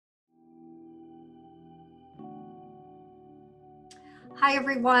Hi,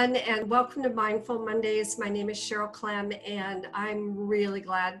 everyone, and welcome to Mindful Mondays. My name is Cheryl Clem, and I'm really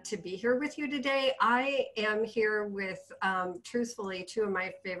glad to be here with you today. I am here with, truthfully, two of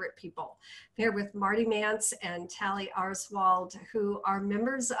my favorite people. I'm here with Marty Mance and Tally Arswald, who are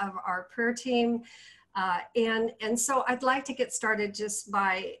members of our prayer team. And so I'd like to get started just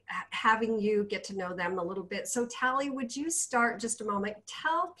by having you get to know them a little bit. So Tally, would you start just a moment?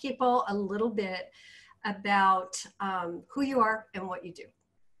 Tell people a little bit about who you are and what you do.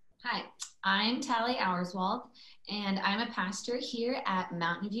 Hi, I'm Tally Arswald, and I'm a pastor here at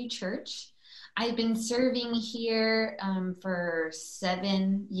Mountain View Church. I've been serving here for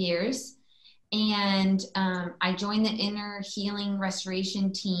 7 years, and I joined the Inner Healing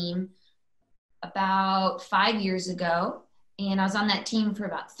Restoration team about 5 years ago, and I was on that team for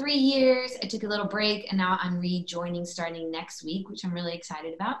about 3 years. I took a little break, and now I'm rejoining starting next week, which I'm really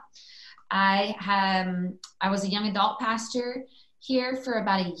excited about. I was a young adult pastor here for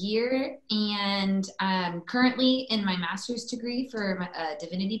about a year, and I'm currently in my master's degree for a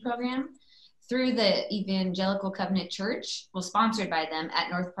divinity program through the Evangelical Covenant Church, sponsored by them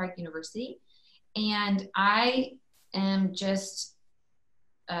at North Park University. And I am just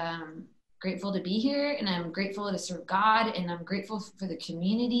grateful to be here, and I'm grateful to serve God, and I'm grateful for the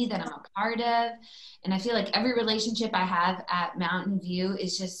community that I'm a part of. And I feel like every relationship I have at Mountain View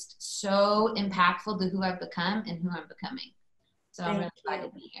is just so impactful to who I've become and who I'm becoming. So I'm really excited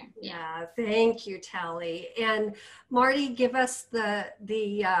to be here. Yeah, thank you, Tally. And Marty, give us the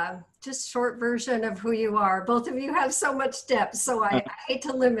just short version of who you are. Both of you have so much depth, so I hate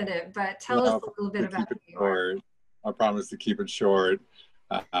to limit it, but tell us a little bit about who you are. I promise to keep it short.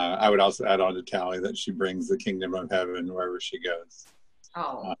 I would also add on to Tally that she brings the kingdom of heaven wherever she goes.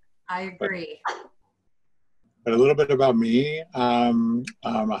 Oh, I agree. But a little bit about me. I'm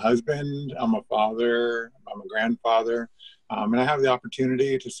a husband, I'm a father, I'm a grandfather, and I have the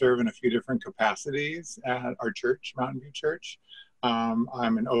opportunity to serve in a few different capacities at our church, Mountain View Church. I'm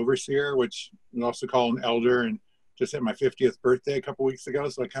an overseer, which we also call an elder, and just hit my 50th birthday a couple weeks ago,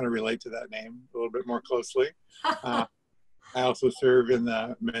 so I kind of relate to that name a little bit more closely. I also serve in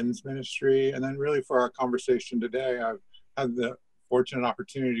the men's ministry. And then really for our conversation today, I've had the fortunate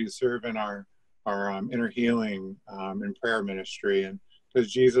opportunity to serve in our inner healing and prayer ministry. And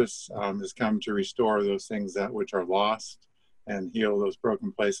because Jesus has come to restore those things that which are lost and heal those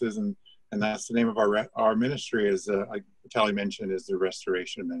broken places. And that's the name of our ministry, is like Tally mentioned, is the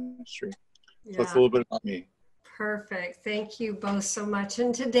Restoration Ministry. So that's a little bit about me. Perfect. Thank you both so much.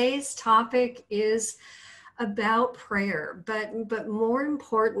 And today's topic is about prayer, but more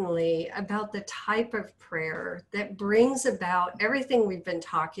importantly, about the type of prayer that brings about everything we've been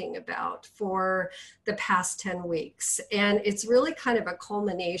talking about for the past 10 weeks. And it's really kind of a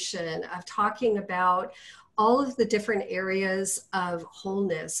culmination of talking about all of the different areas of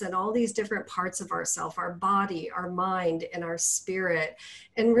wholeness and all these different parts of ourself, our body, our mind, and our spirit.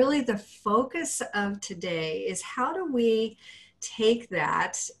 And really the focus of today is, how do we take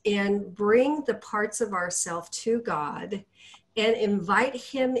that and bring the parts of ourself to God and invite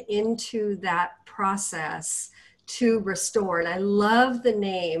him into that process to restore. And I love the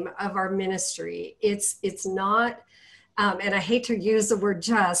name of our ministry. It's not, and I hate to use the word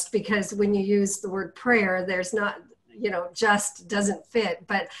just, because when you use the word prayer, there's not, just doesn't fit,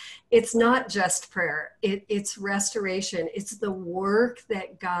 but it's not just prayer. It's restoration. It's the work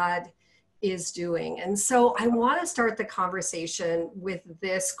that God is doing. And so I want to start the conversation with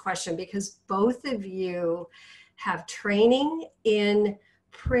this question, because both of you have training in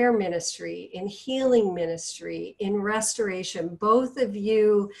prayer ministry, in healing ministry, in restoration. Both of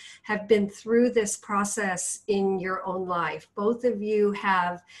you have been through this process in your own life. Both of you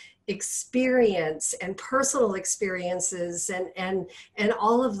have experience and personal experiences and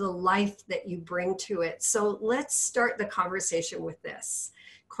all of the life that you bring to it. So let's start the conversation with this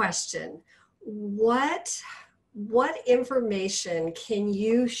question. What information can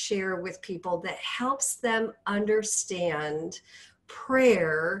you share with people that helps them understand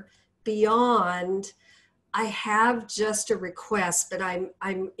prayer beyond, I have just a request, but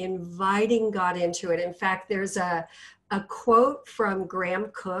I'm inviting God into it? In fact, there's a quote from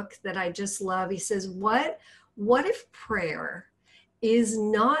Graham Cook that I just love. He says, what if prayer is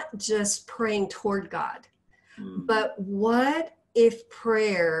not just praying toward God, but what if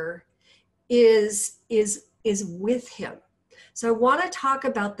prayer is with him? So I want to talk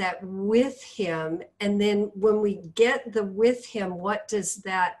about that with him, and then when we get the with him, what does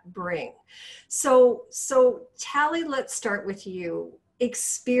that bring? So Tally, let's start with you.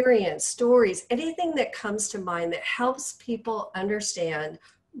 Experience, stories, anything that comes to mind that helps people understand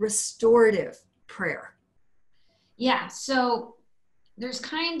restorative prayer. Yeah, so there's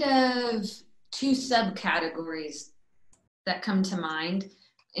kind of two subcategories that come to mind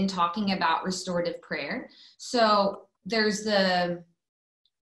in talking about restorative prayer. So there's the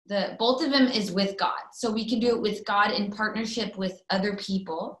both of them is with God. So we can do it with God in partnership with other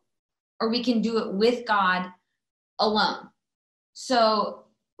people, or we can do it with God alone. So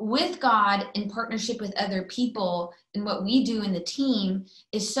with God in partnership with other people, and what we do in the team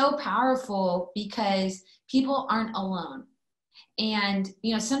is so powerful because people aren't alone. And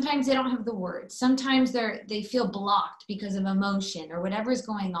sometimes they don't have the words, sometimes they feel blocked because of emotion or whatever is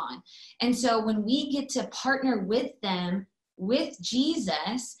going on. And so when we get to partner with them with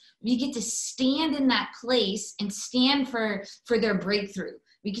Jesus, we get to stand in that place and stand for their breakthrough.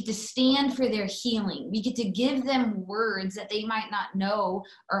 We get to stand for their healing. We get to give them words that they might not know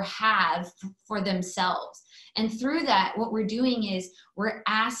or have for themselves. And through that, what we're doing is we're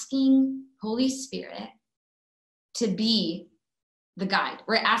asking Holy Spirit to be the guide.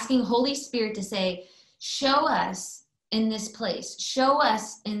 We're asking Holy Spirit to say, show us in this place, show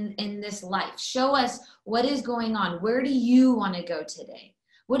us in this life, show us what is going on. Where do you want to go today?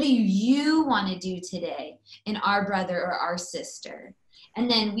 What do you want to do today in our brother or our sister?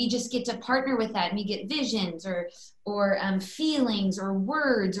 And then we just get to partner with that, and we get visions or feelings or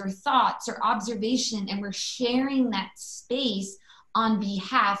words or thoughts or observation, and we're sharing that space on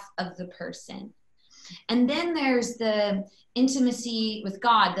behalf of the person. And then there's the intimacy with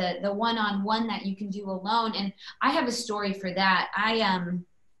God, the one-on-one that you can do alone. And I have a story for that.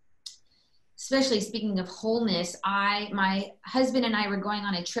 Especially speaking of wholeness, my husband and I were going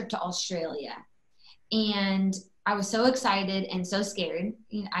on a trip to Australia, and I was so excited and so scared.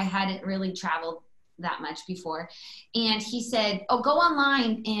 I hadn't really traveled that much before. And he said, oh, go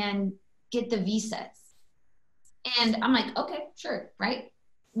online and get the visas. And I'm like, okay, sure, right?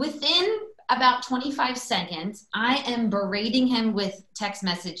 Within about 25 seconds, I am berating him with text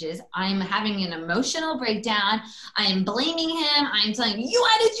messages. I'm having an emotional breakdown. I am blaming him. I'm telling him,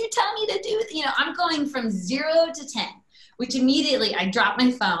 why did you tell me to do it? I'm going from 0 to 10, which immediately I drop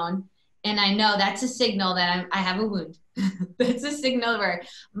my phone, and I know that's a signal that I have a wound. That's a signal where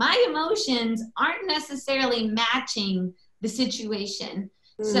my emotions aren't necessarily matching the situation.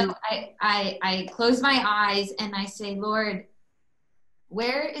 So I close my eyes and I say, Lord,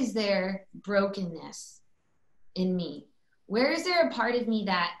 where is there brokenness in me? Where is there a part of me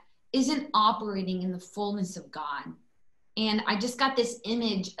that isn't operating in the fullness of God? And I just got this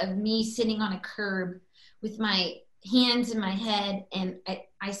image of me sitting on a curb with my hands in my head, and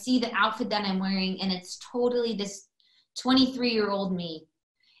I see the outfit that I'm wearing, and it's totally this 23-year-old me.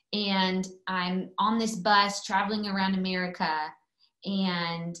 And I'm on this bus traveling around America,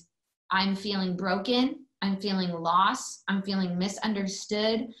 and I'm feeling broken. I'm feeling lost. I'm feeling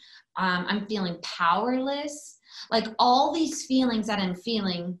misunderstood. I'm feeling powerless. Like all these feelings that I'm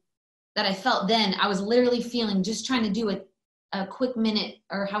feeling that I felt then, I was literally feeling just trying to do a quick minute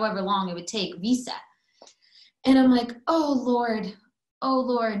or however long it would take visa. And I'm like, oh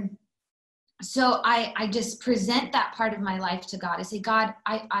Lord. So I just present that part of my life to God. I say, God,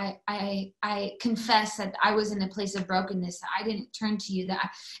 I confess that I was in a place of brokenness, that I didn't turn to you,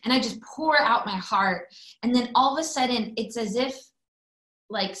 and I just pour out my heart. And then all of a sudden, it's as if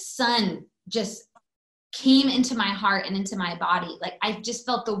like sun just came into my heart and into my body. Like I just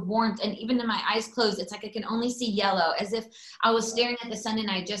felt the warmth, and even in my eyes closed, it's like I can only see yellow, as if I was staring at the sun and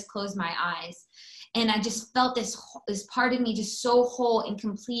I just closed my eyes. And I just felt this part of me just so whole and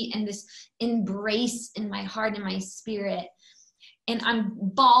complete, and this embrace in my heart and my spirit. And I'm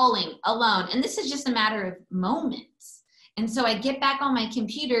bawling alone. And this is just a matter of moments. And so I get back on my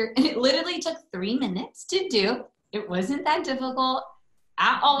computer, and it literally took 3 minutes to do. It wasn't that difficult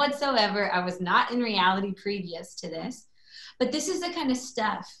at all whatsoever. I was not in reality previous to this. But this is the kind of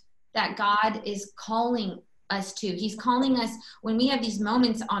stuff that God is calling us to. He's calling us when we have these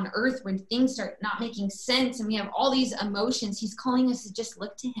moments on earth when things start not making sense and we have all these emotions. He's calling us to just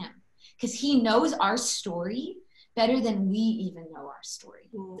look to him, because he knows our story better than we even know our story.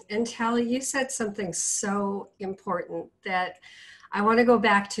 And Tally, you said something so important that I want to go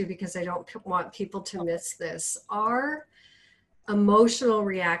back to, because I don't want people to miss this. Our emotional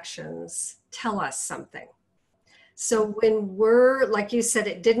reactions tell us something. So when we're, like you said,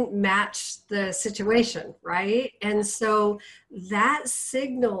 it didn't match the situation, right? And so that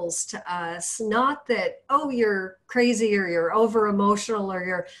signals to us, not that, oh, you're crazy or you're over emotional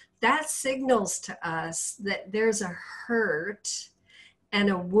or that signals to us that there's a hurt and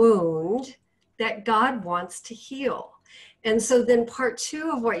a wound that God wants to heal. And so then part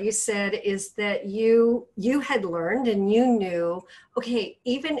 2 of what you said is that you had learned and you knew, okay,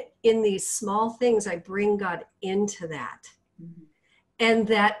 even in these small things, I bring God into that. Mm-hmm. And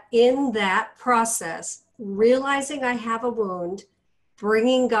that in that process, realizing I have a wound,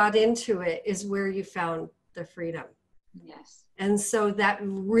 bringing God into it is where you found the freedom. Yes. And so that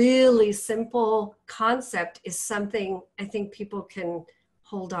really simple concept is something I think people can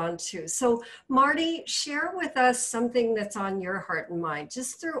hold on to. So Marty, share with us something that's on your heart and mind,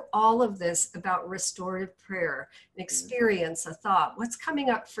 just through all of this about restorative prayer, an experience, a thought. What's coming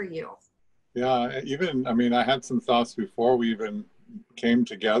up for you? Yeah, even, I mean, I had some thoughts before we even came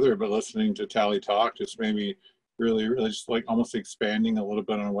together, but listening to Tally talk just made me really just like almost expanding a little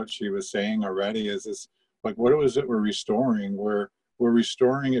bit on what she was saying already. Is this like, what was it we're restoring? We're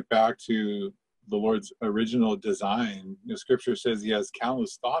restoring it back to the Lord's original design. You know, Scripture says He has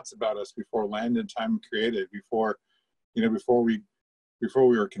countless thoughts about us before land and time created, before, you know, before we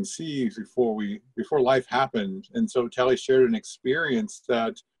were conceived, before life happened. And so Tally shared an experience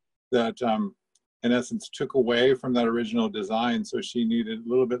that in essence took away from that original design. So she needed a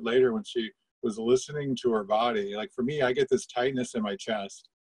little bit later, when she was listening to her body. Like for me, I get this tightness in my chest.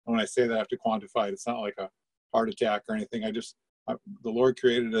 And when I say that, I have to quantify it. It's not like a heart attack or anything. The Lord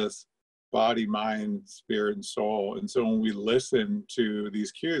created us body, mind, spirit, and soul. And so when we listen to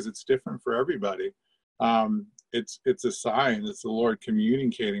these cues, it's different for everybody. It's a sign. It's the Lord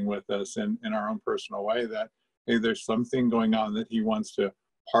communicating with us in our own personal way that, hey, there's something going on that He wants to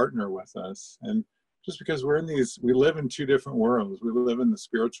partner with us. And just because we live in two different worlds. We live in the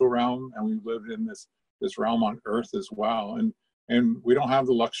spiritual realm, and we live in this realm on earth as well. And we don't have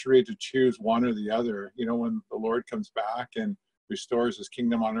the luxury to choose one or the other. You know, when the Lord comes back and restores His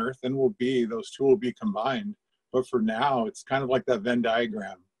kingdom on earth, then those two will be combined. But for now, it's kind of like that Venn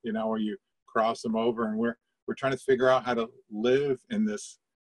diagram, you know, where you cross them over, and we're trying to figure out how to live in this,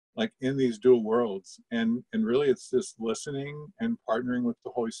 like in these dual worlds. And really it's just listening and partnering with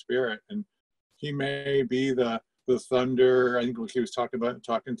the Holy Spirit. And He may be the thunder. I think what he was talking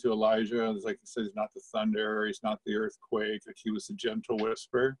to Elijah, it's like he says, he's not the thunder, he's not the earthquake, like He was the gentle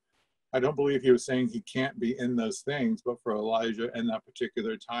whisper. I don't believe He was saying He can't be in those things, but for Elijah in that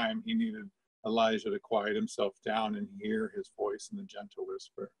particular time, he needed Elijah to quiet himself down and hear His voice in the gentle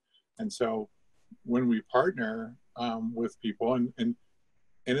whisper. And so when we partner with people, and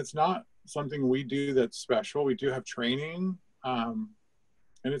it's not something we do that's special. We do have training,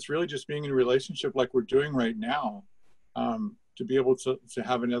 and it's really just being in a relationship like we're doing right now, to be able to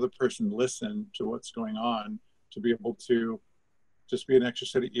have another person listen to what's going on, to be able to just be an extra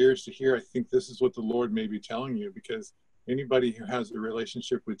set of ears to hear, I think this is what the Lord may be telling you, because anybody who has a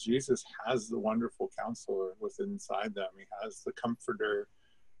relationship with Jesus has the wonderful counselor within inside them. He has the comforter.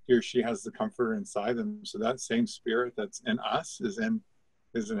 He or she has the comforter inside them. So that same spirit that's in us is in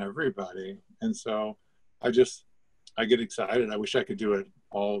everybody. And so I get excited. I wish I could do it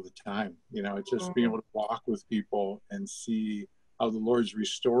all the time. You know, it's just being able to walk with people and see how the Lord's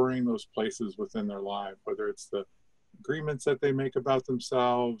restoring those places within their life, whether it's the agreements that they make about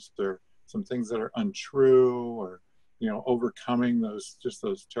themselves, or some things that are untrue, or, you know, overcoming those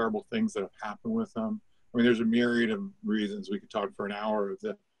terrible things that have happened with them. I mean, there's a myriad of reasons. We could talk for an hour of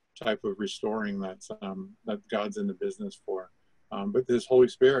the type of restoring that God's in the business for. But this Holy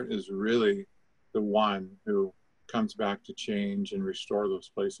Spirit is really the one who comes back to change and restore those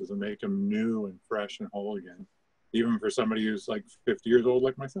places and make them new and fresh and whole again, even for somebody who's like 50 years old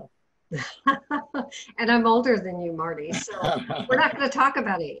like myself. And I'm older than you, Marty, so we're not going to talk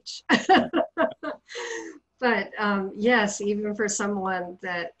about age. But yes, even for someone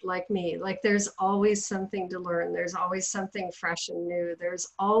that like me, like there's always something to learn. There's always something fresh and new. There's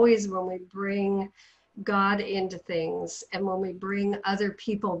always, when we bring God into things, and when we bring other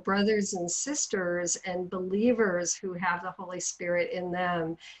people, brothers and sisters and believers who have the Holy Spirit in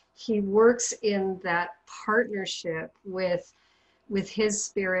them, He works in that partnership with His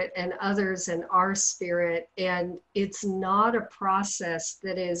Spirit and others and our spirit. And it's not a process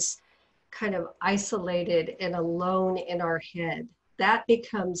that is kind of isolated and alone in our head. That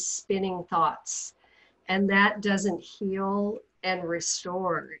becomes spinning thoughts, and that doesn't heal and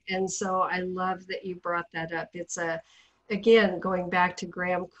restore. And so I love that you brought that up. It's again, going back to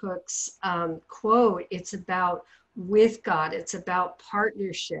Graham Cook's quote, it's about with God, it's about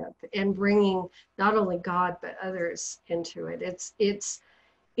partnership and bringing not only God, but others into it.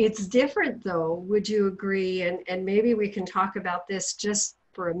 It's different though. Would you agree? And maybe we can talk about this just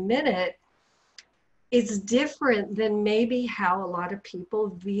for a minute. It's different than maybe how a lot of people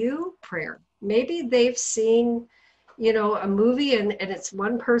view prayer. Maybe they've seen, a movie and it's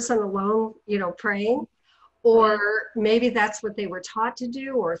one person alone, praying, or maybe that's what they were taught to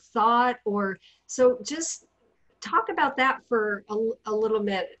do or thought, or so just talk about that for a little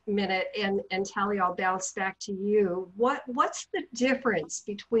minute, and Tally, I'll bounce back to you. What's the difference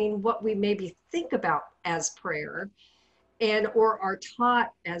between what we maybe think about as prayer and or are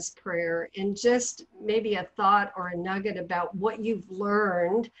taught as prayer, and just maybe a thought or a nugget about what you've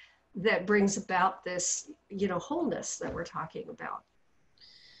learned that brings about this, wholeness that we're talking about?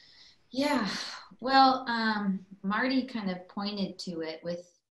 Yeah, well, Marty kind of pointed to it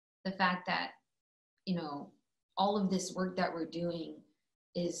with the fact that, all of this work that we're doing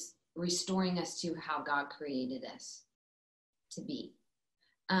is restoring us to how God created us to be.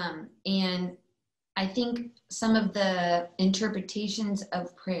 And I think some of the interpretations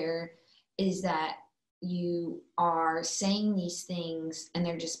of prayer is that you are saying these things and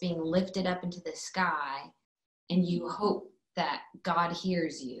they're just being lifted up into the sky, and you hope that God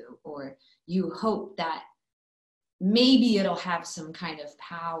hears you, or you hope that maybe it'll have some kind of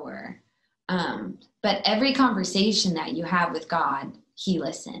power. But every conversation that you have with God, he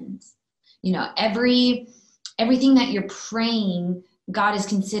listens. Everything that you're praying, God is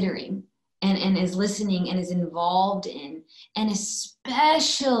considering and is listening and is involved in. And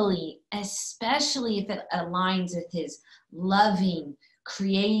especially if it aligns with his loving,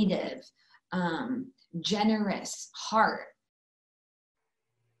 creative, generous heart.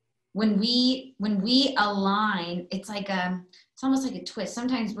 When we align, it's almost like a twist.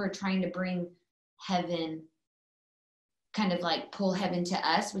 Sometimes we're trying to bring heaven, kind of like pull heaven to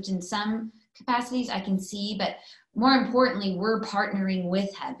us, which in some capacities I can see, but more importantly, we're partnering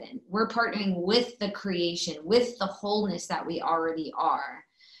with heaven. We're partnering with the creation, with the wholeness that we already are.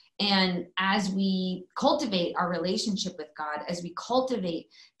 And as we cultivate our relationship with God, as we cultivate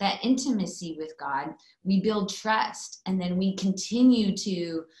that intimacy with God, we build trust, and then we continue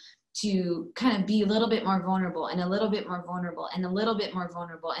to kind of be a little bit more vulnerable and a little bit more vulnerable and a little bit more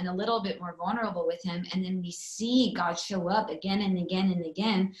vulnerable and a little bit more vulnerable with him. And then we see God show up again and again and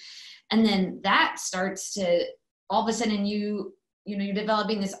again. And then that starts to, all of a sudden you're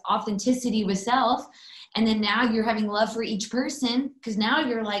developing this authenticity with self. And then now you're having love for each person, because now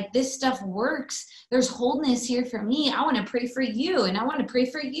you're like, this stuff works. There's wholeness here for me. I want to pray for you, and I want to pray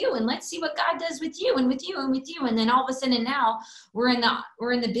for you, and let's see what God does with you and with you and with you. And then all of a sudden now we're in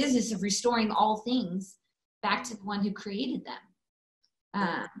the business of restoring all things back to the one who created them.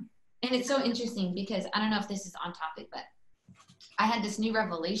 And it's so interesting because I don't know if this is on topic, but I had this new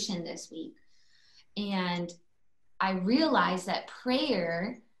revelation this week, and I realized that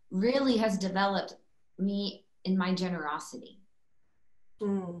prayer really has developed me in my generosity.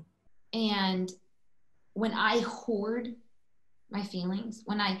 And when I hoard my feelings,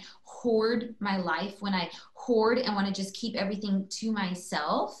 when I hoard my life, when I hoard and want to just keep everything to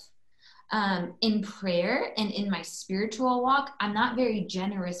myself, in prayer and in my spiritual walk, I'm not very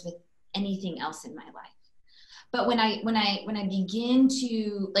generous with anything else in my life. But when I begin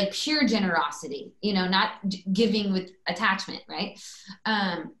to, like, pure generosity, not giving with attachment, right?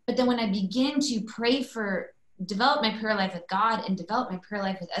 But then when I begin to develop my prayer life with God and develop my prayer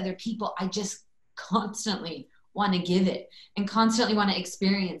life with other people, I just constantly want to give it and constantly want to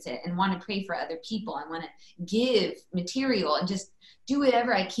experience it and want to pray for other people and want to give material and just do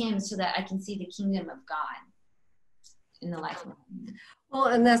whatever I can so that I can see the kingdom of God in the life of me. Well,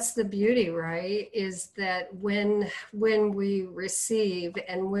 and that's the beauty, right? Is that when we receive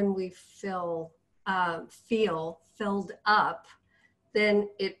and when we feel filled up, then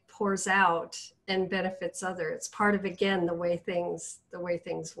it pours out and benefits others. It's part of, again, the way things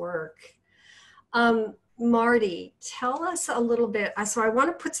work. Marty, tell us a little bit. So I want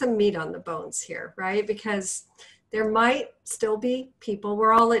to put some meat on the bones here, right? Because there might still be people,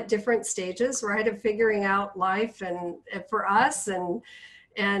 we're all at different stages, right, of figuring out life and for us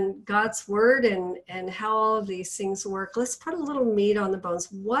and God's word and how all of these things work. Let's put a little meat on the bones.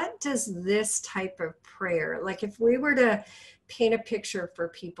 What does this type of prayer, like if we were to paint a picture for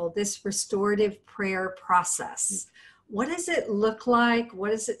people, this restorative prayer process, what does it look like?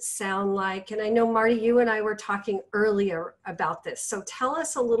 What does it sound like? And I know, Marty, you and I were talking earlier about this. So tell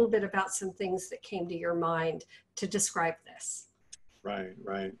us a little bit about some things that came to your mind to describe this. Right.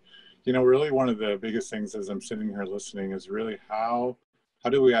 Really one of the biggest things as I'm sitting here listening is really how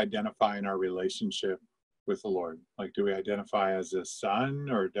do we identify in our relationship with the Lord? Like, do we identify as a son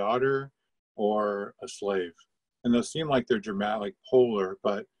or a daughter or a slave? And those seem like they're dramatic, like polar,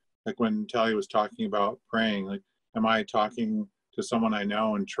 but like when Tally was talking about praying, like, am I talking to someone I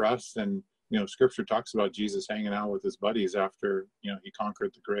know and trust? And, scripture talks about Jesus hanging out with his buddies after, he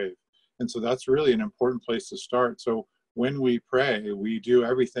conquered the grave. And so that's really an important place to start. So when we pray, we do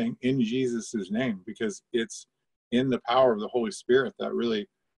everything in Jesus's name, because it's in the power of the Holy Spirit that really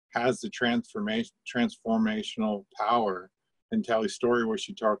has the transformational power. In Tally's story, where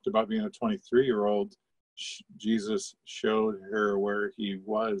she talked about being a 23-year-old, Jesus showed her where he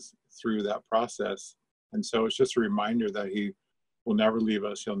was through that process. And so it's just a reminder that he will never leave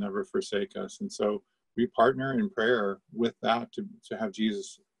us. He'll never forsake us. And so we partner in prayer with that to have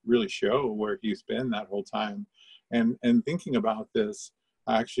Jesus really show where he's been that whole time. And thinking about this,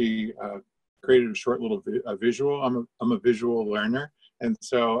 I actually created a short little visual. I'm a visual learner. And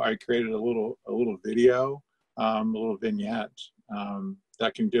so I created a little video, a little vignette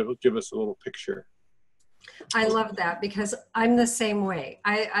that can give us a little picture. I love that because I'm the same way.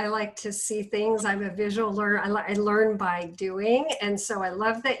 I like to see things. I'm a visual learner. I learn by doing. And so I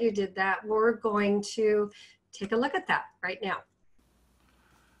love that you did that. We're going to take a look at that right now.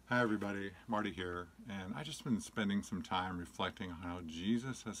 Hi everybody, Marty here, and I've just been spending some time reflecting on how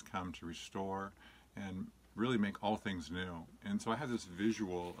Jesus has come to restore and really make all things new. And so I have this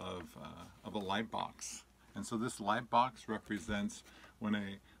visual of a light box. And so this light box represents when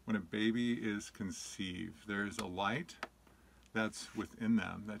a baby is conceived, there's a light that's within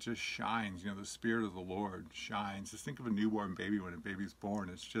them that just shines. You know, the Spirit of the Lord shines. Just think of a newborn baby. When a baby's born,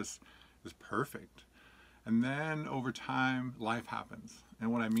 it's perfect. And then over time, life happens.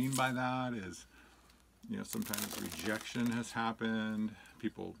 And what I mean by that is, you know, sometimes rejection has happened.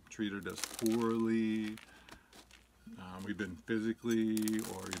 People treated us poorly. We've been physically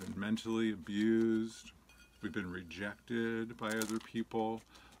or even mentally abused. We've been rejected by other people.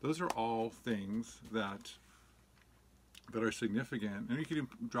 Those are all things that are significant. And you can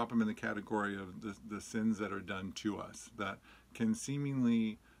drop them in the category of the sins that are done to us that can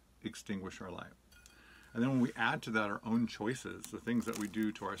seemingly extinguish our life. And then when we add to that our own choices, the things that we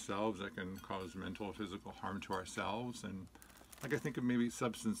do to ourselves that can cause mental or physical harm to ourselves, and like I think of maybe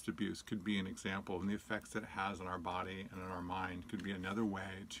substance abuse could be an example, and the effects that it has on our body and on our mind could be another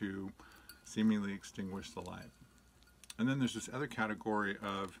way to seemingly extinguish the light. And then there's this other category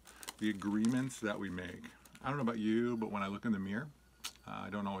of the agreements that we make. I don't know about you, but when I look in the mirror, I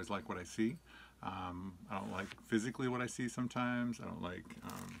don't always like what I see. I don't like physically what I see sometimes. I don't like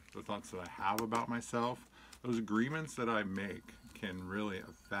the thoughts that I have about myself. Those agreements that I make can really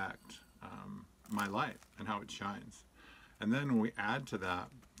affect my life and how it shines. And then when we add to that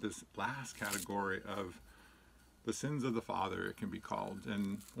this last category of the sins of the father, it can be called.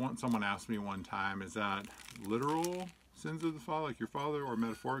 And someone asked me one time, is that literal sins of the father, like your father, or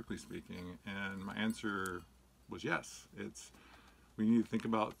metaphorically speaking? And my answer was yes. We need to think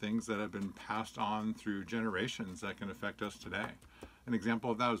about things that have been passed on through generations that can affect us today. An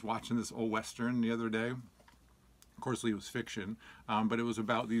example of that, I was watching this old Western the other day. Of course, it was fiction, but it was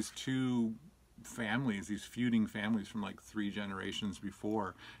about these two families, these feuding families from like 3 generations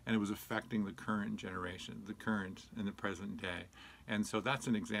before, and it was affecting the current generation, the current and the present day. And so that's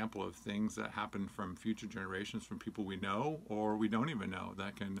an example of things that happen from future generations, from people we know or we don't even know,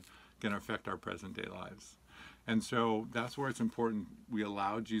 that can affect our present day lives. And so that's where it's important we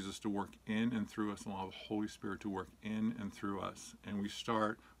allow Jesus to work in and through us, and allow the Holy Spirit to work in and through us. And we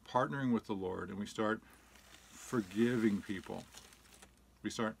start partnering with the Lord, and we start forgiving people.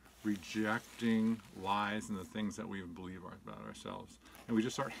 We start rejecting lies and the things that we believe about ourselves. And we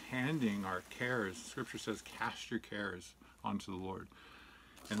just start handing our cares. Scripture says, cast your cares onto the Lord.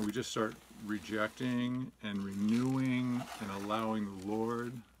 And we just start rejecting and renewing and allowing the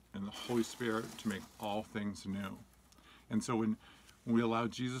Lord and the Holy Spirit to make all things new. And so when we allow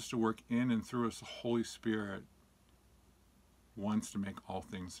Jesus to work in and through us, the Holy Spirit wants to make all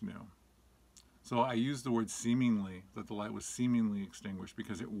things new. So I use the word seemingly, that the light was seemingly extinguished,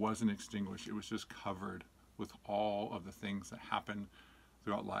 because it wasn't extinguished. It was just covered with all of the things that happen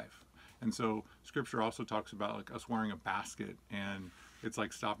throughout life. And so Scripture also talks about like us wearing a basket, and it's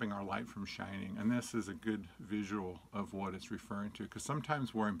like stopping our light from shining. And this is a good visual of what it's referring to, because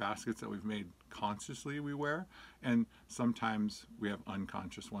sometimes wearing baskets that we've made consciously we wear, and sometimes we have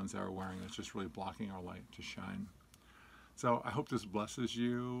unconscious ones that are wearing that's just really blocking our light to shine. So I hope this blesses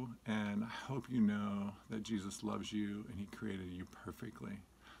you, and I hope you know that Jesus loves you and he created you perfectly.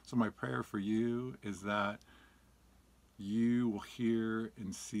 So my prayer for you is that you will hear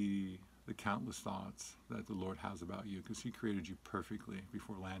and see the countless thoughts that the Lord has about you, because he created you perfectly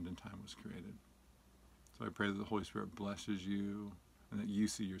before land and time was created. So I pray that the Holy Spirit blesses you and that you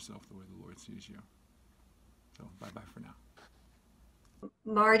see yourself the way the Lord sees you. So bye-bye for now.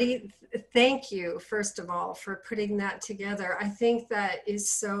 Marty, thank you, first of all, for putting that together. I think that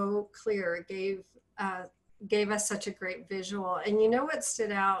is so clear. It gave us such a great visual. And you know what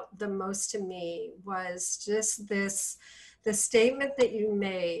stood out the most to me was just the statement that you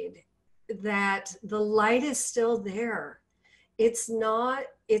made, that the light is still there. it's not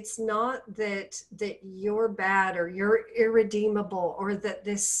that you're bad or you're irredeemable or that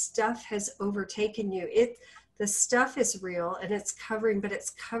this stuff has overtaken you. The stuff is real and it's covering, but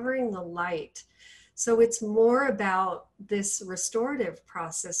it's covering the light. So it's more about this restorative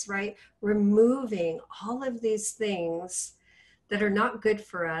process, right? Removing all of these things that are not good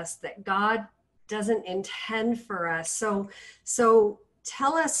for us, that God doesn't intend for us. So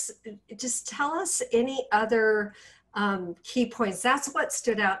tell us, just tell us any other key points. That's what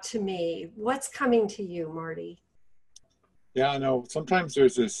stood out to me. What's coming to you, Marty? Yeah, no, sometimes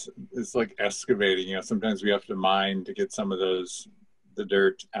there's it's like excavating, sometimes we have to mine to get some of the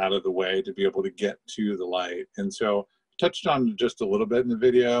dirt out of the way to be able to get to the light. And so I touched on just a little bit in the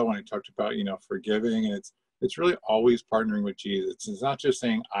video when I talked about, forgiving, and it's really always partnering with Jesus. It's not just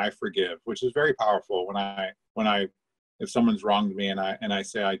saying I forgive, which is very powerful if someone's wronged me and I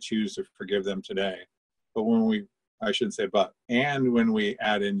say I choose to forgive them today. But I shouldn't say but, and when we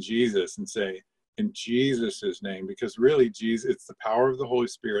add in Jesus and say in Jesus's name, because really Jesus, it's the power of the Holy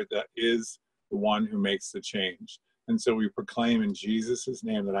Spirit that is the one who makes the change. And so we proclaim in Jesus's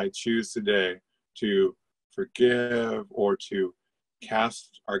name that I choose today to forgive or to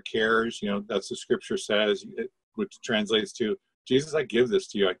cast our cares. That's the scripture says, which translates to, Jesus, I give this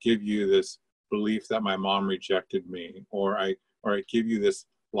to you. I give you this belief that my mom rejected me, or I give you this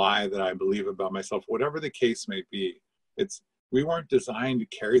lie that I believe about myself, whatever the case may be. We weren't designed to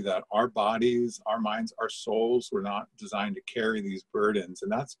carry that. Our bodies, our minds, our souls were not designed to carry these burdens.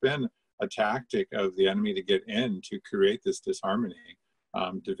 And that's been a tactic of the enemy to get in, to create this disharmony,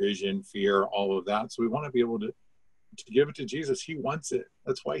 division, fear, all of that. So we want to be able to give it to Jesus. He wants it.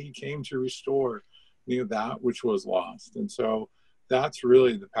 That's why he came to restore that which was lost. And so that's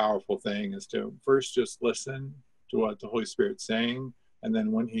really the powerful thing, is to first just listen to what the Holy Spirit's saying. And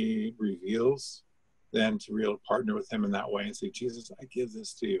then when he reveals, then to really partner with him in that way and say, Jesus, I give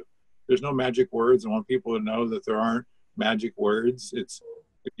this to you. There's no magic words. I want people to know that there aren't magic words. It's,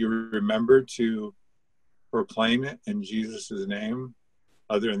 if you remember to proclaim it in Jesus' name,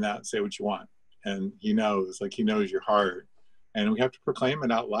 other than that, say what you want. And he knows your heart. And we have to proclaim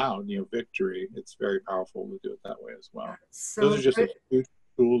it out loud, victory. It's very powerful to do it that way as well. So those are just a few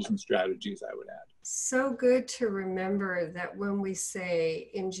tools and strategies I would add. So good to remember that when we say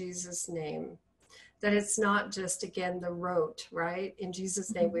in Jesus' name, that it's not just, again, the rote, right? In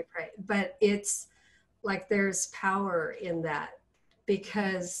Jesus' name we pray. But it's like there's power in that,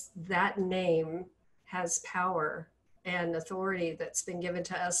 because that name has power and authority that's been given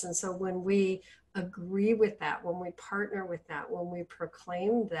to us. And so when we agree with that, when we partner with that, when we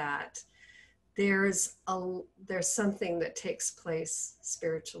proclaim that, there's something that takes place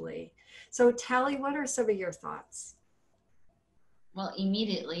spiritually. So Tally, what are some of your thoughts? Well,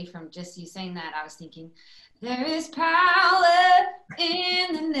 immediately from just you saying that, I was thinking, there is power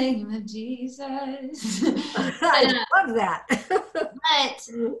in the name of Jesus. I love that. But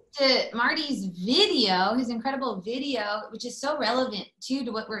to Marty's video, his incredible video, which is so relevant too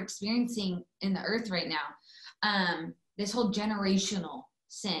to what we're experiencing in the earth right now, this whole generational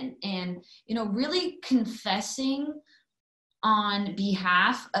sin, and really confessing on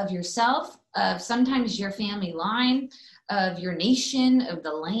behalf of yourself, of sometimes your family line, of your nation, of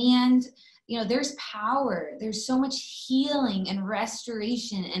the land. There's power. There's so much healing and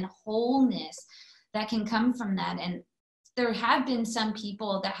restoration and wholeness that can come from that. And there have been some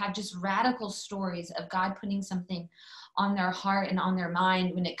people that have just radical stories of God putting something on their heart and on their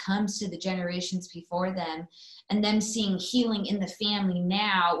mind when it comes to the generations before them, and them seeing healing in the family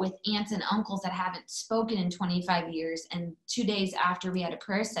now with aunts and uncles that haven't spoken in 25 years. And 2 days after we had a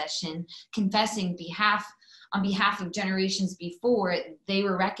prayer session confessing on behalf of generations before, they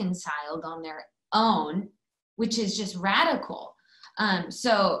were reconciled on their own, which is just radical.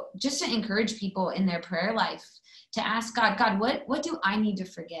 So just to encourage people in their prayer life to ask God, what do I need to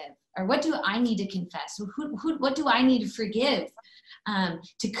forgive? Or what do I need to confess? What do I need to forgive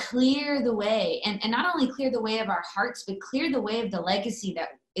to clear the way? And not only clear the way of our hearts, but clear the way of the legacy that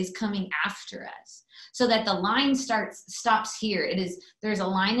is coming after us, so that the line stops here. There's a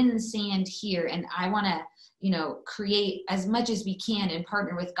line in the sand here, and I want to create as much as we can and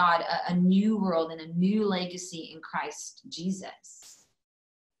partner with God a new world and a new legacy in Christ Jesus.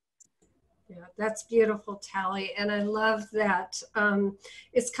 Yeah, that's beautiful, Tally. And I love that.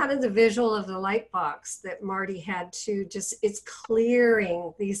 It's kind of the visual of the light box that Marty had to it's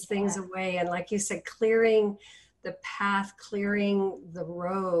clearing these things away. And like you said, clearing the path, clearing the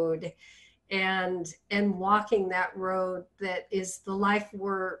road, and walking that road that is the life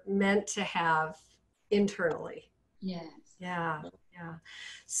we're meant to have internally. Yes. Yeah.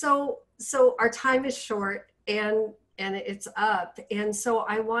 So our time is short, and and it's up. And so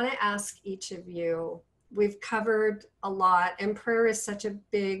I want to ask each of you, we've covered a lot, and prayer is such a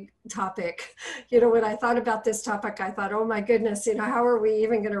big topic. When I thought about this topic, I thought, oh my goodness, how are we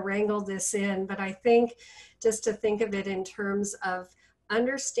even going to wrangle this in? But I think just to think of it in terms of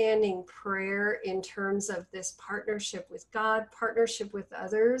understanding prayer in terms of this partnership with God, partnership with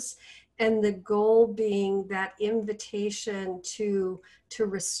others, and the goal being that invitation to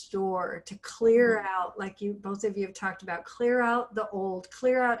restore, to clear out, like both of you have talked about, clear out the old,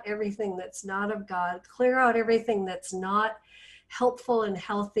 clear out everything that's not of God, clear out everything that's not helpful and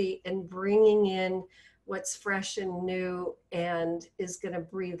healthy, and bringing in what's fresh and new and is going to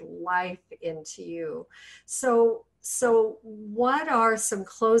breathe life into you. So what are some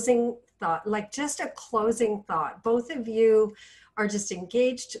closing thought, like just a closing thought? Both of you are just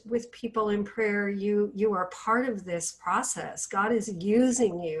engaged with people in prayer. You are part of this process. God is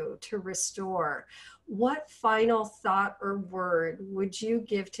using you to restore. What final thought or word would you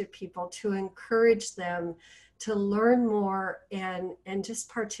give to people to encourage them to learn more and just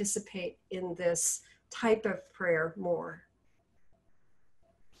participate in this type of prayer more?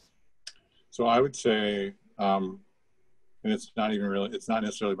 So I would say, and it's not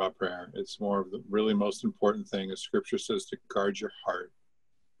necessarily about prayer. It's more of the really most important thing, as scripture says, to guard your heart,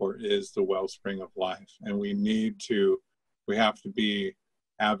 for it is the wellspring of life. And we have to be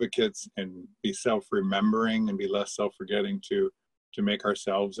advocates and be self-remembering and be less self-forgetting to make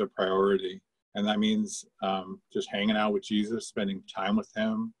ourselves a priority. And that means just hanging out with Jesus, spending time with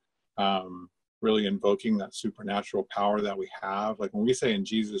him, really invoking that supernatural power that we have. Like when we say in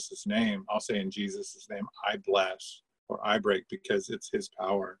Jesus' name, I'll say in Jesus' name, I bless, or I break, because it's his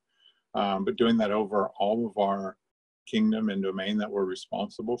power. But doing that over all of our kingdom and domain that we're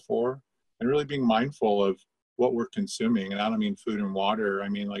responsible for, and really being mindful of what we're consuming. And I don't mean food and water. I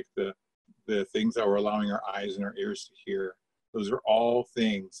mean like the things that we're allowing our eyes and our ears to hear. Those are all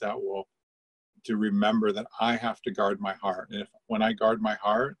things that will, to remember that I have to guard my heart. And when I guard my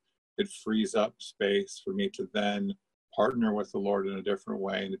heart, it frees up space for me to then partner with the Lord in a different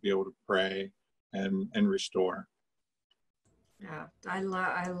way and to be able to pray and restore. Yeah, I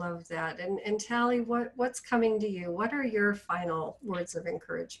love that. And Tally, what's coming to you? What are your final words of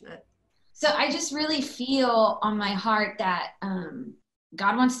encouragement? So I just really feel on my heart that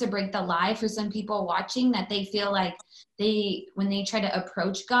God wants to break the lie for some people watching, that they feel like when they try to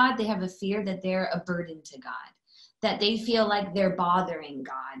approach God, they have a fear that they're a burden to God, that they feel like they're bothering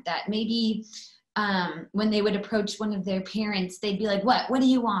God, that maybe when they would approach one of their parents, they'd be like, what do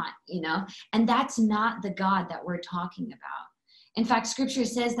you want? And that's not the God that we're talking about. In fact, scripture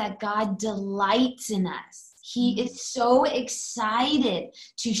says that God delights in us. He is so excited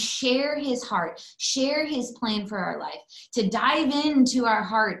to share his heart, share his plan for our life, to dive into our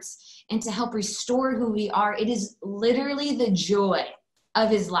hearts and to help restore who we are. It is literally the joy of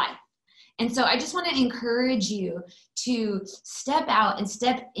his life. And so I just want to encourage you to step out and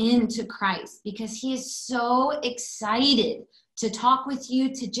step into Christ, because he is so excited to talk with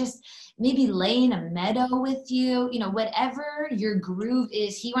you, to just maybe lay in a meadow with you, whatever your groove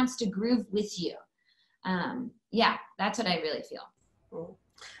is, he wants to groove with you. Yeah, that's what I really feel.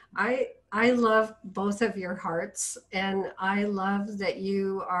 I love both of your hearts, and I love that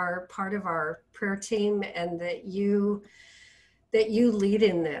you are part of our prayer team, and that you lead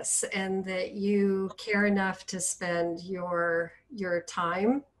in this, and that you care enough to spend your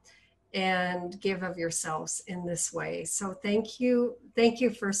time and give of yourselves in this way. So thank you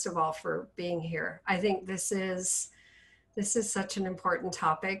first of all for being here. I think this is such an important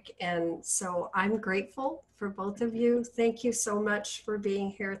topic, and so I'm grateful for both of you. Thank you so much for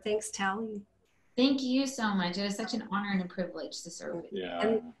being here. Thanks, Tally. Thank you so much. It was such an honor and a privilege to serve with you. Yeah.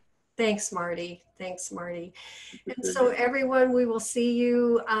 And thanks, Marty. And so everyone, we will see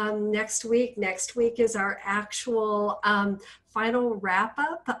you next week. Next week is our actual final wrap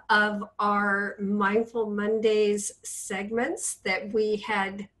up of our Mindful Mondays segments that we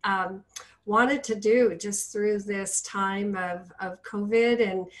had wanted to do just through this time of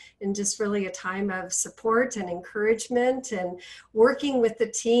COVID, and just really a time of support and encouragement and working with the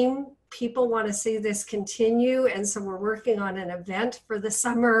team. People want to see this continue, and so we're working on an event for the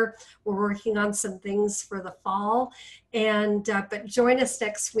summer. We're working on some things for the fall, and but join us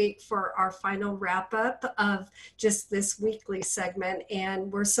next week for our final wrap up of just this weekly segment. And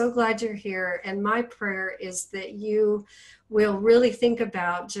we're so glad you're here, and my prayer is that you will really think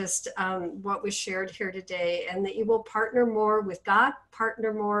about just what was shared here today, and that you will partner more with God,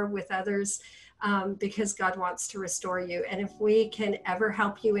 partner more with others, because God wants to restore you. And if we can ever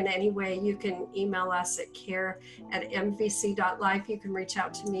help you in any way, you can email us at care@mvc.life. You can reach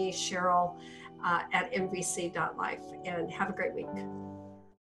out to me, Cheryl, at mvc.life. And have a great week.